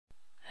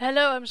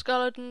Hello, I'm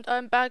Scarlett and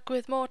I'm back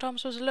with more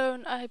Thomas Was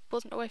Alone. I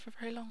wasn't away for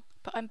very long,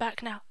 but I'm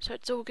back now, so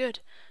it's all good.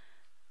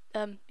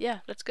 Yeah,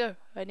 let's go.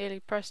 I nearly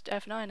pressed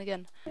F9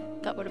 again.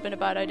 That would have been a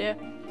bad idea.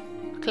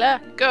 Claire,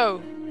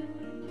 go!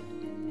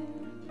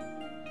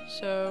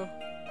 So...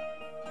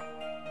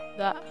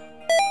 that...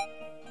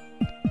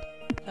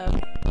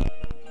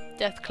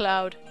 Death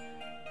Cloud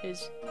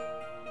is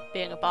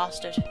being a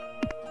bastard.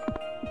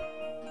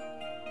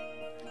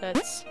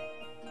 Let's...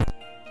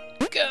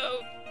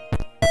 go!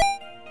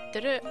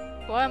 Did it?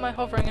 Why am I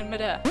hovering in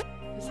midair?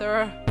 Is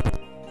there a...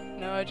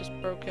 No, I just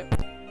broke it.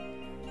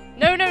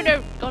 No, no,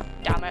 no! God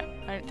damn it.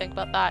 I didn't think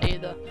about that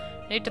either.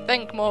 I need to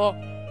think more.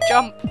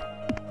 Jump!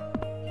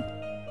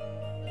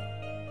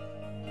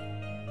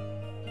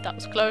 That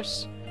was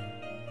close.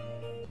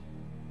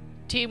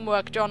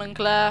 Teamwork, John and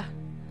Clare.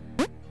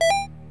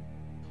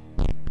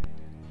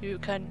 You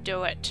can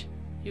do it.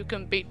 You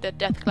can beat the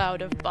death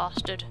cloud of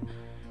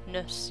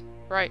bastardness.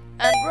 Right,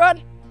 and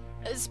run!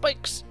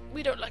 Spikes!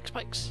 We don't like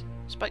spikes.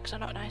 Spikes are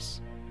not nice.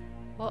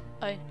 What?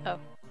 Oh.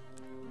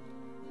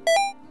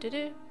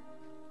 Do-do.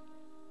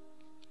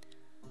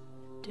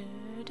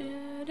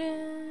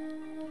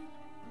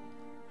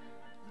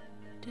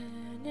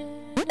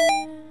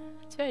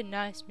 It's very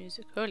nice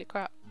music. Holy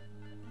crap.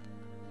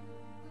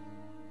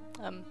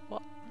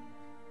 What?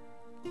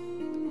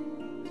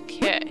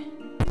 Okay.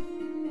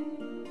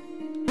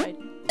 I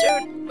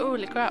don't...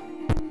 Holy crap.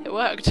 It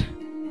worked.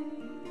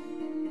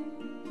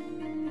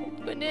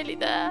 We're nearly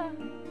there.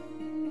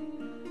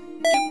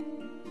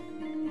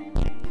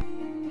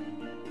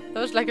 That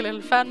was like a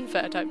little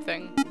fanfare type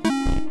thing.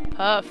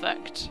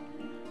 Perfect.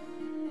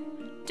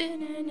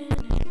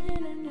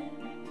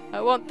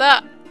 I want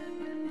that.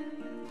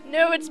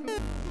 No, it's...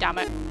 Damn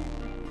it.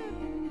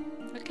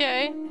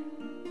 Okay.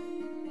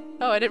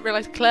 Oh, I didn't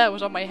realise Claire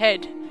was on my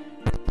head.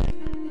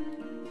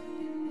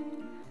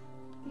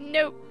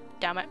 Nope.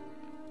 Damn it.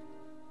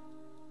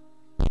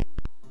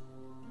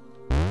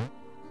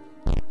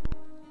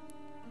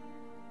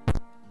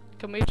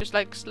 Can we just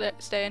like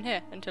stay in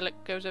here until it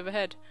goes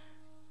overhead?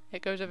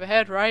 It goes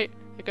overhead, right?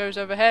 It goes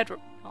overhead.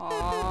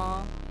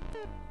 Aww.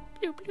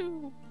 Blue,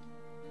 blue.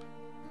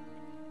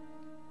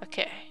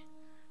 Okay.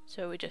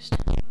 So we just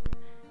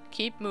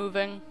keep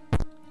moving.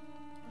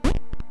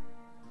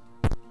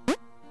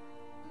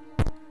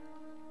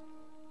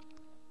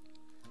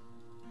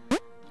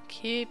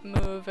 Keep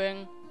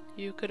moving.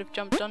 You could have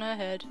jumped on her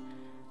head.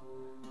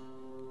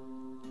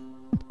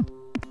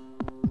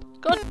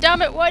 God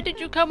damn it, why did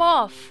you come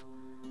off?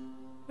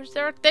 Was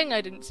there a thing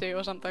I didn't see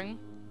or something?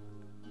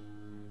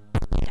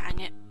 Dang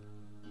it.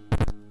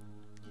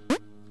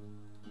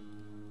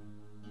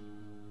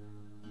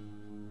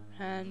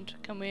 And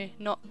can we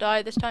not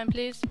die this time,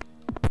 please?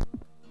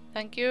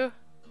 Thank you.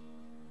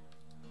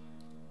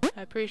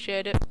 I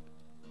appreciate it.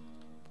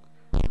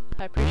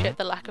 I appreciate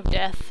the lack of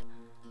death.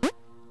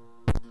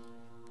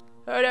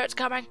 Oh no, it's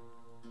coming.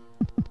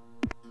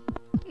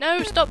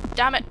 No, stop,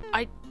 damn it.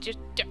 I just...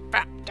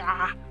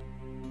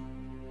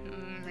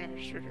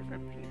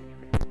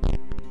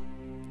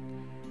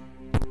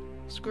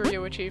 Screw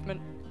you,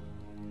 achievement.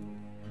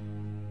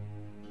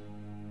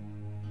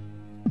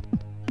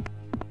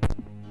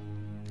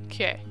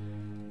 Okay.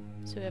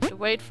 So we have to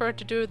wait for it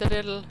to do the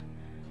little,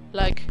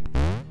 like,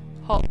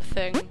 hop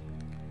thing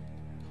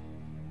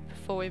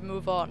before we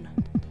move on.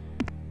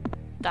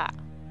 That.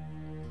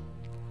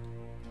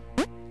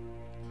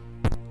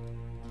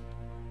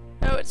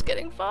 Oh, it's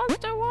getting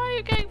faster. Why are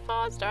you getting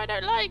faster? I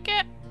don't like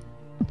it.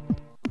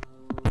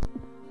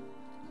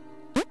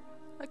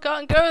 I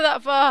can't go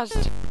that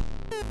fast.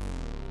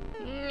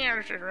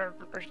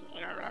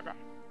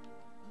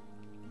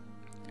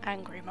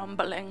 Angry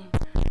mumbling.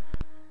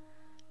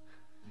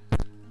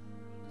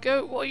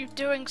 Go, what are you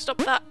doing? Stop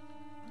that.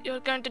 You're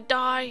going to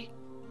die.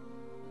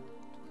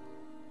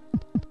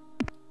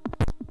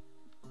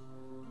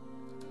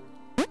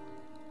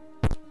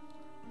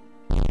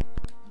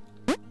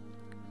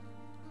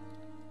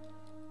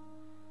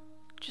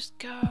 Just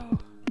go.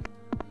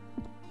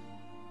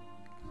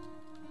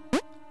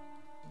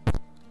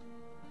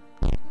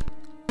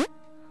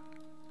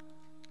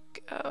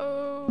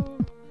 Go.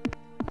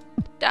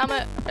 Damn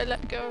it, I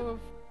let go of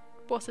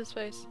what's his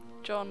face?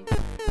 John.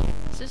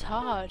 This is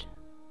hard.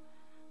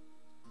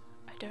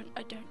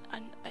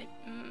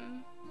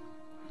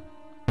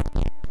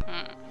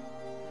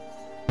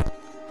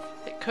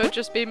 It could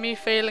just be me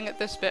failing at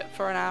this bit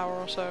for an hour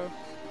or so.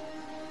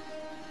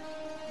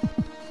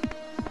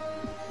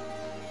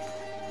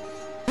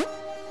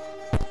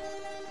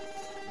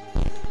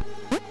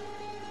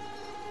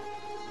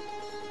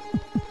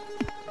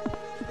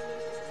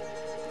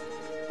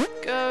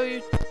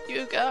 Go,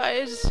 you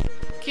guys.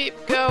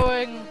 Keep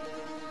going.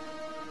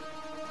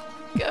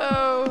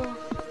 Go.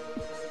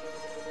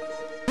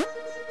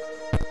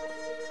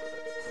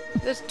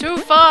 This is too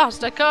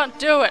fast. I can't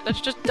do it.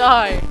 Let's just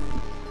die.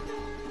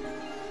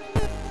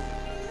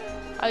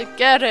 I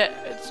get it.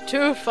 It's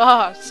too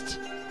fast.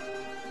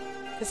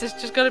 This is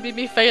just gonna be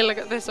me failing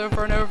at this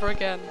over and over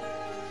again.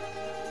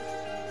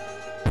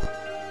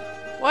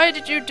 Why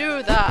did you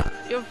do that?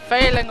 You're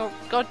failing, or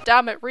god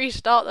damn it,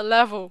 restart the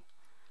level.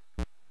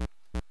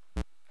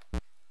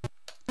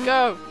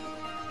 Go.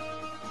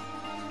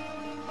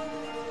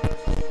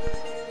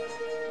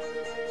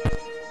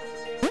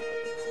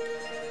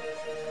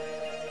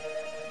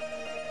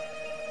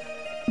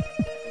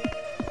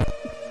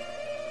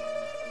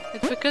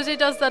 It's because he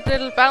does that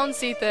little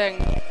bouncy thing.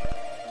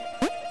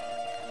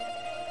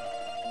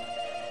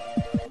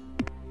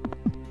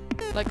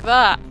 Like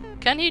that.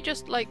 Can he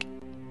just like...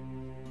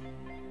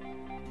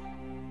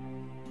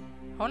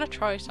 I wanna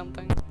try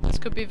something. This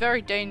could be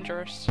very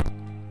dangerous.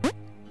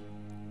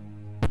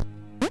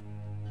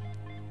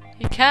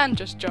 He can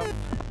just jump,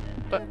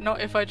 but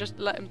not if I just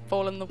let him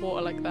fall in the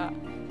water like that.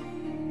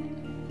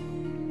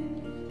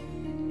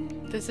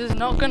 This is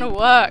not gonna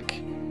work.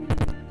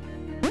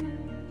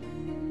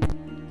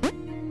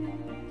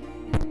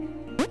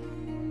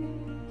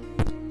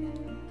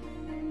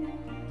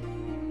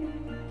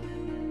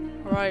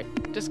 Right,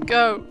 just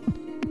go.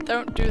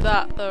 Don't do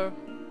that though,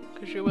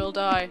 because you will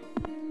die.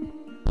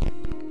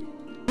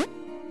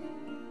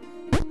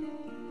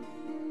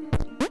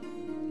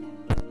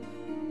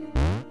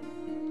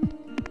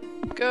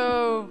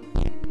 Go.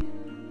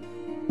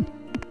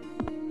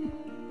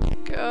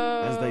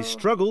 Go. As they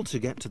struggled to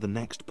get to the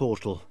next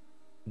portal,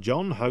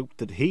 John hoped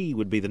that he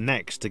would be the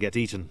next to get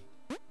eaten.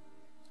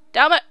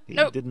 Damn it! He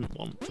No. didn't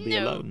want to be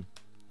alone.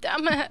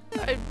 Damn it!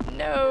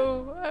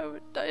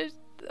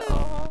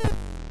 Oh.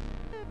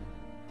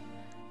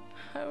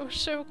 I was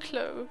so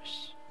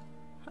close.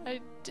 You're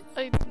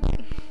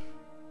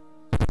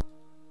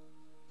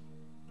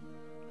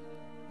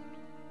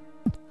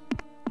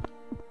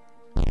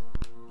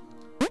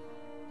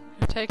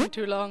taking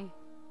too long.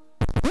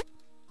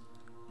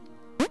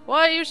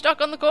 Why are you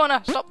stuck on the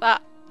corner? Stop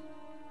that.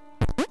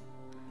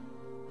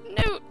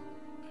 No.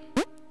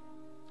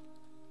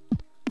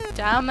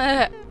 Damn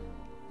it.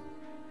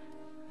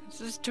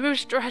 This is too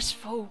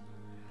stressful.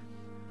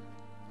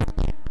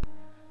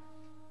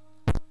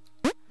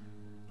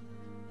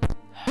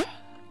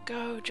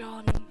 Go,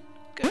 John.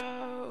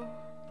 Go.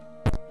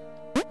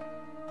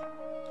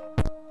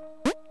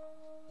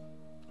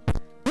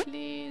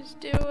 Please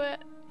do it.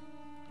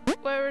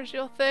 Where is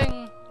your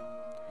thing?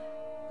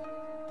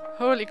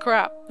 Holy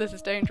crap, this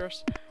is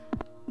dangerous.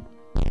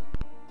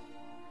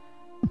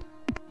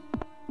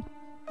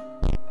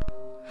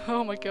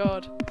 Oh my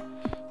god.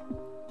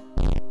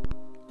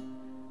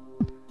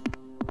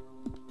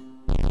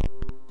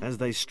 As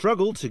they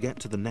struggled to get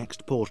to the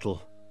next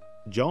portal,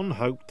 John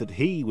hoped that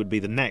he would be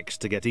the next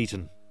to get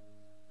eaten.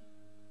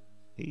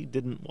 He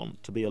didn't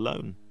want to be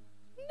alone.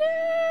 No!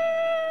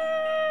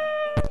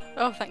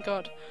 Oh, thank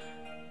God.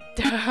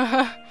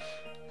 I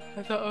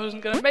thought I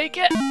wasn't gonna make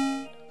it.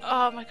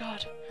 Oh my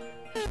god.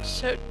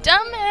 So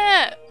damn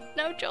it!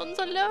 Now John's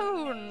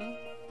alone.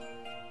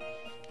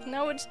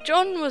 Now it's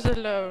John was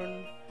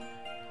alone.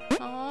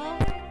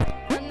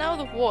 Aww. And now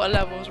the water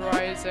level's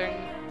rising.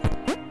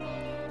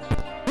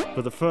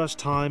 For the first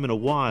time in a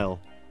while,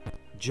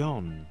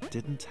 John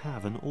didn't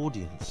have an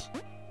audience.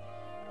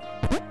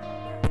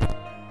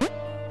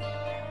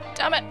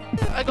 Damn it!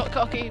 I got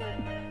cocky.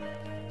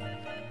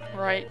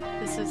 Right,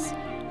 this is...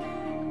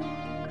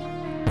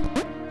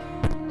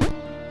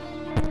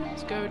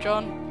 Let's go,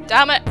 John.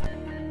 Damn it!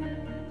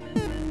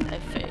 I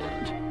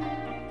failed.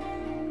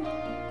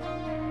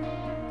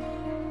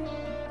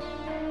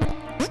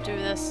 Let's do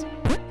this.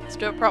 Let's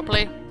do it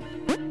properly.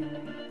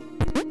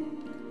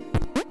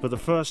 For the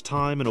first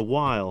time in a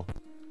while,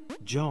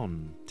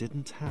 John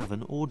didn't have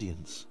an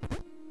audience.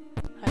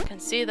 I can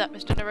see that,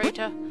 Mr.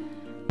 Narrator.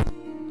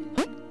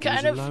 He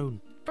was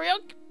alone.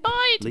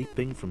 Preoccupied!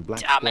 Leaping from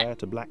black Damn square it.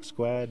 to black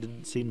square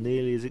didn't seem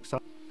nearly as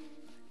exciting.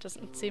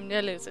 Doesn't seem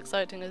nearly as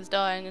exciting as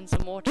dying in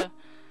some water.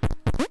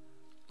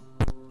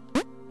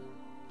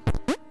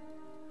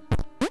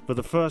 For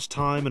the first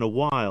time in a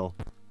while,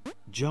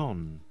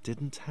 John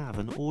didn't have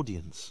an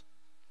audience.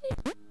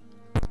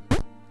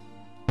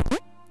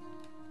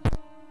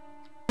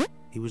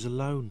 He was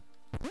alone.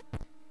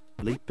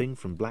 Leaping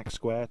from black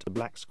square to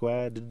black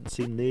square didn't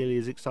seem nearly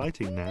as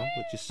exciting now.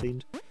 It just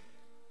seemed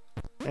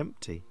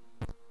empty.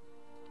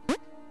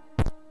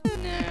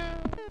 No,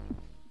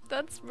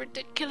 that's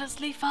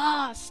ridiculously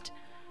fast.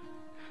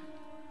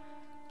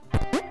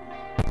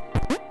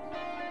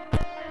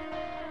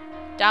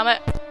 Damn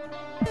it.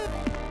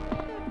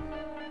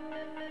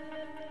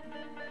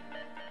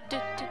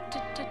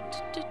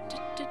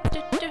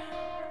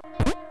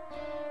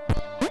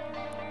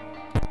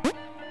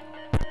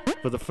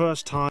 For the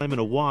first time in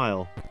a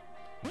while,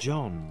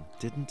 John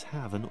didn't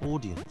have an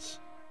audience.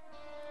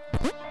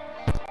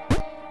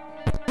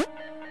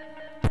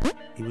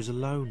 He was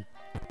alone.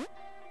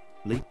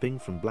 Leaping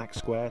from black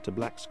square to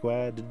black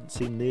square didn't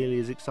seem nearly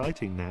as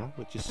exciting now.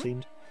 It just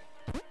seemed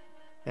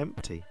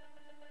empty.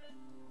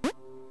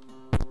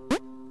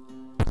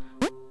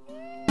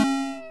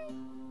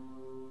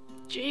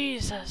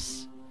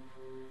 Jesus.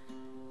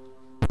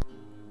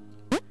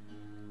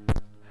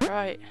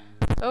 Right.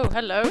 Oh,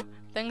 hello.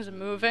 Things are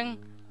moving.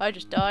 I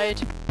just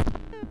died.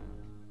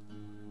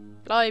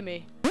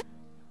 Blimey.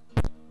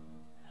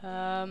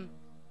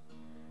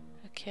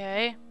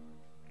 Okay.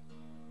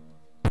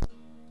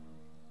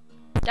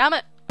 Damn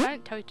it! I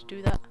didn't tell you to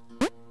do that.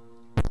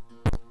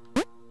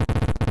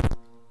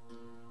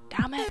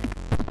 Damn it!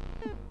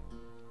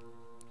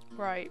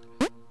 Right.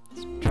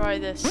 Let's try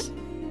this.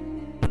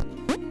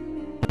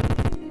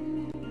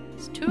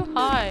 It's too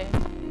high.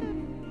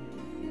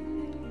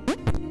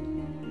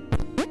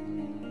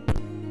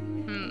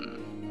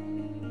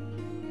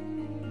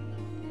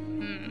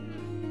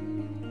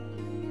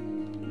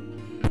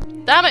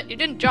 Damn it! You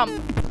didn't jump!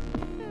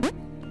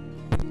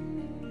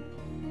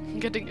 I'm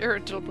getting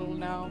irritable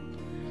now.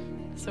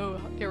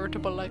 So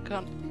irritable I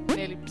can't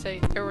nearly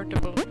say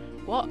irritable.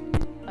 What?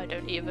 I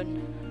don't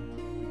even.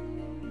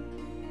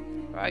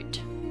 Right.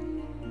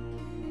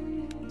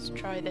 Let's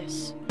try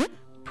this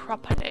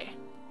properly.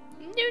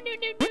 No, no,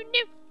 no, no,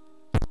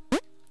 no!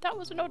 That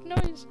was an odd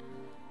noise.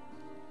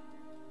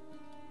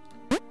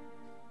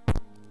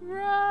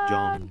 Run!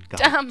 John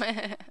Damn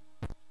it!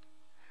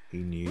 He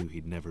knew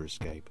he'd never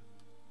escape.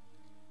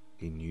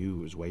 He knew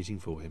it was waiting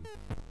for him.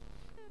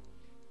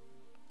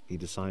 He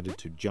decided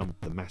to jump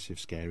the massive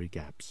scary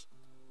gaps.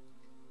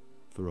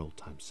 For old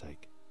time's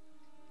sake.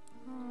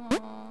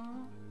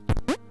 Aww.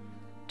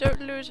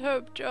 Don't lose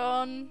hope,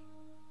 John.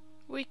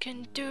 We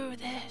can do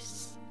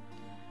this.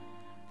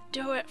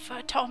 Do it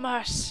for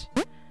Thomas.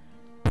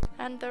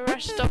 And the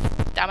rest of...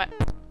 Damn it.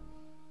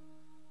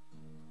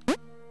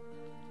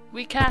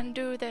 We can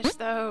do this,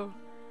 though.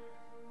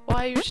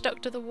 Why are you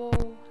stuck to the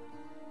wall?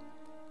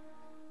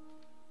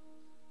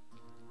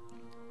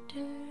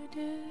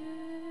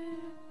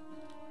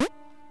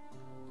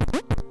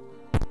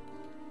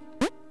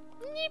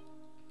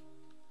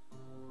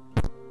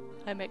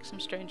 I make some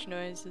strange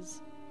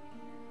noises.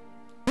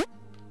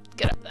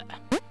 Get up there.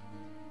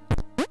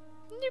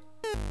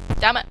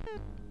 Damn it!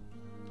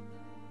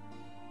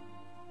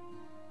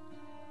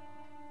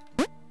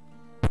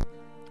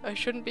 I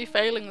shouldn't be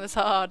failing this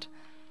hard.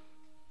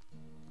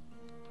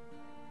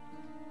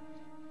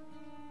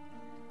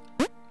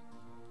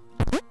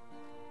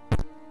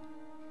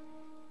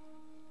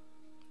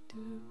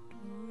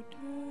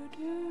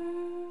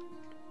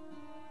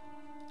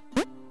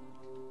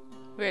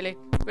 Really?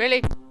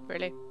 Really?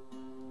 Really?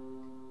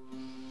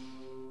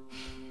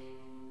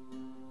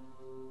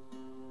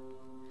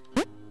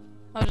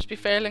 I'll just be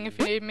failing if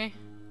you need me.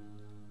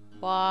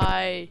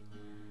 Why?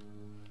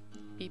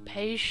 Be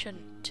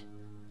patient.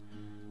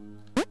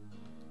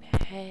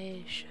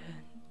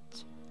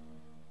 Patient.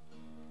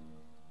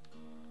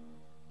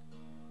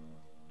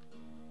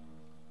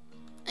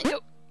 And go.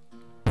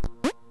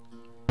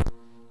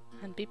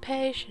 And be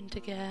patient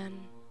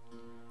again.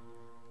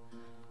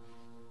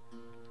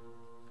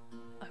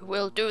 I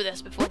will do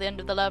this before the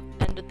end of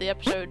the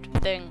episode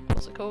thing.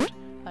 What's it called?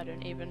 I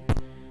don't even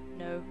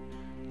know.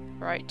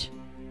 Right.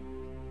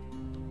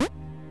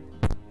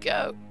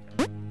 Go.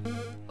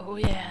 Oh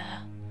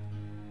yeah.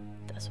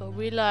 That's what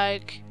we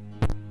like.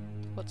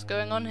 What's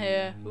going on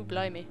here? Ooh,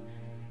 blimey.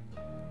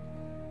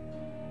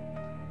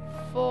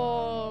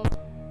 Fall.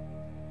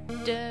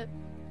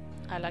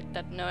 I like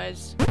that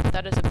noise.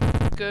 That is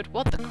a good...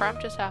 What the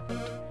crap just happened?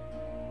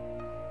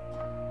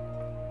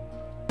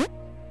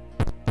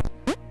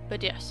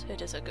 But yes,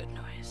 it is a good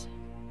noise.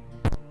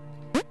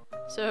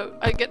 So,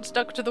 I get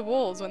stuck to the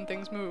walls when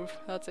things move.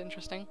 That's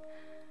interesting.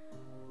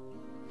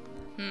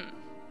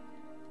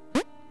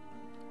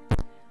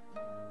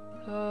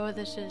 Oh,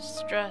 this is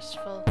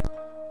stressful.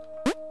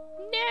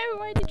 No,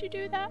 why did you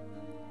do that?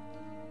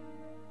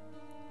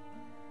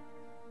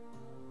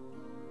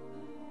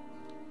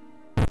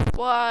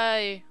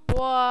 Why?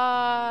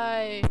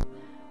 Why?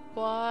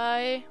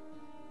 Why?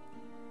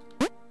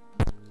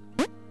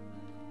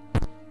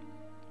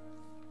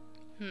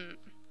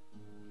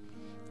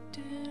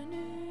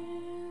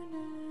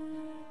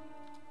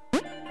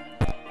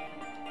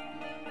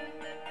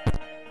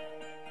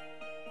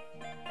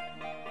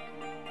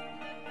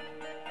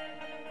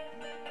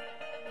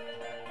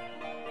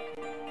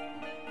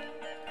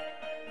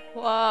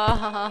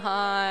 Why?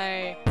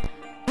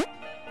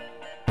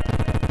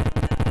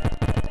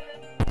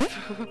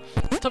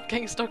 Stop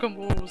getting stuck on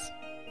walls.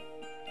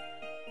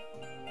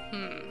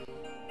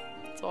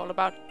 It's all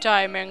about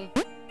timing.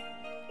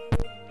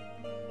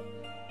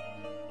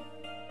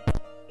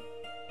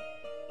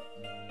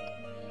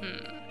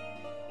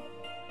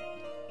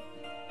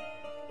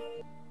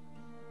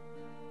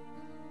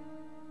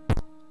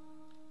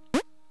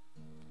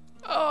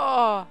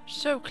 Oh,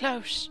 so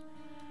close.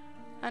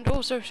 And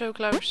also so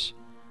close.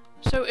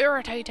 So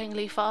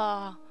irritatingly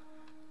far.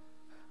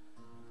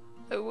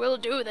 I will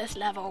do this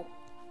level.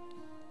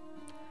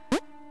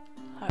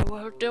 I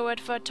will do it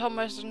for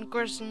Thomas and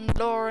Chris and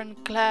Laura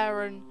and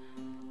Claire and...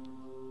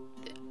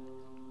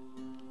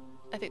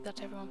 I think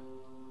that's everyone.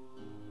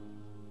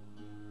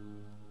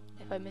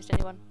 If I missed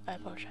anyone, I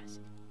apologize.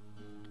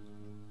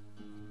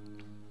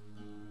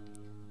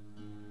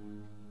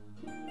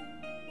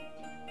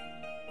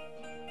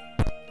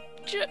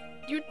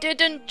 You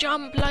didn't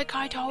jump like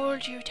I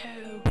told you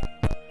to.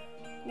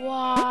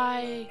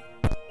 Why?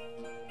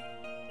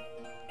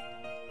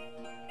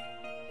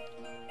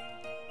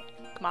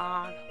 Come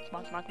on. Come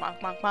on, come on, come on,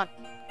 come on, come on.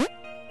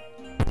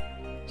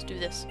 Let's do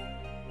this.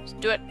 Let's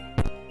do it.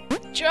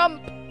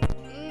 Jump!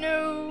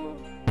 No!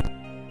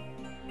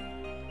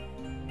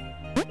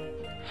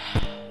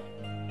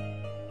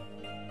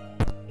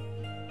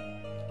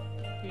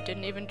 You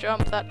didn't even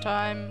jump that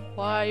time.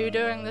 Why are you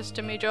doing this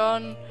to me,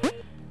 John?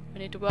 We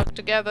need to work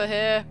together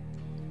here.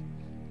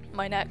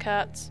 My neck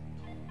hurts.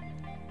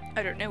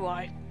 I don't know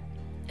why.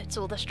 It's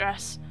all the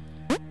stress.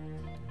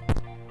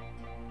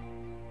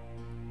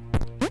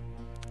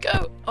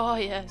 Go! Oh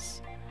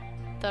yes.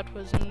 That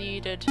was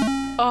needed.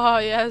 Oh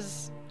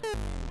yes.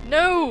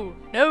 No!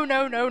 No,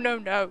 no, no, no,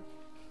 no.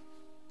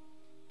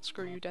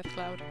 Screw you, Death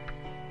Cloud.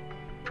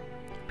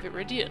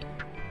 Viridian.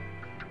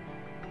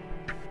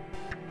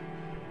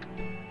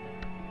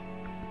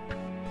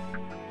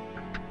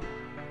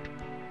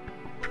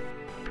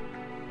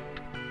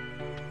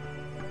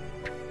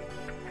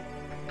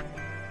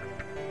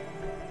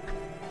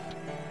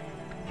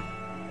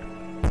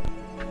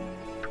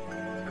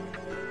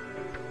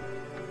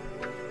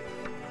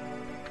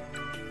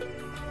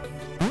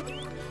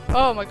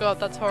 Oh my god,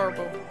 that's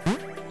horrible.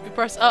 You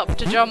press up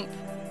to jump.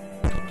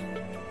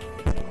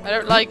 I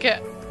don't like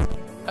it.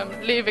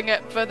 I'm leaving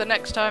it for the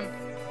next time.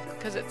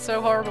 Because it's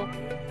so horrible.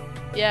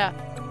 Yeah,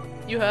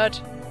 you heard.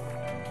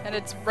 And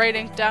it's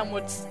raining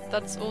downwards.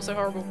 That's also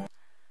horrible.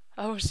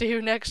 I will see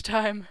you next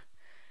time.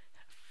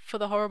 For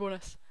the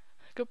horribleness.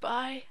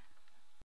 Goodbye.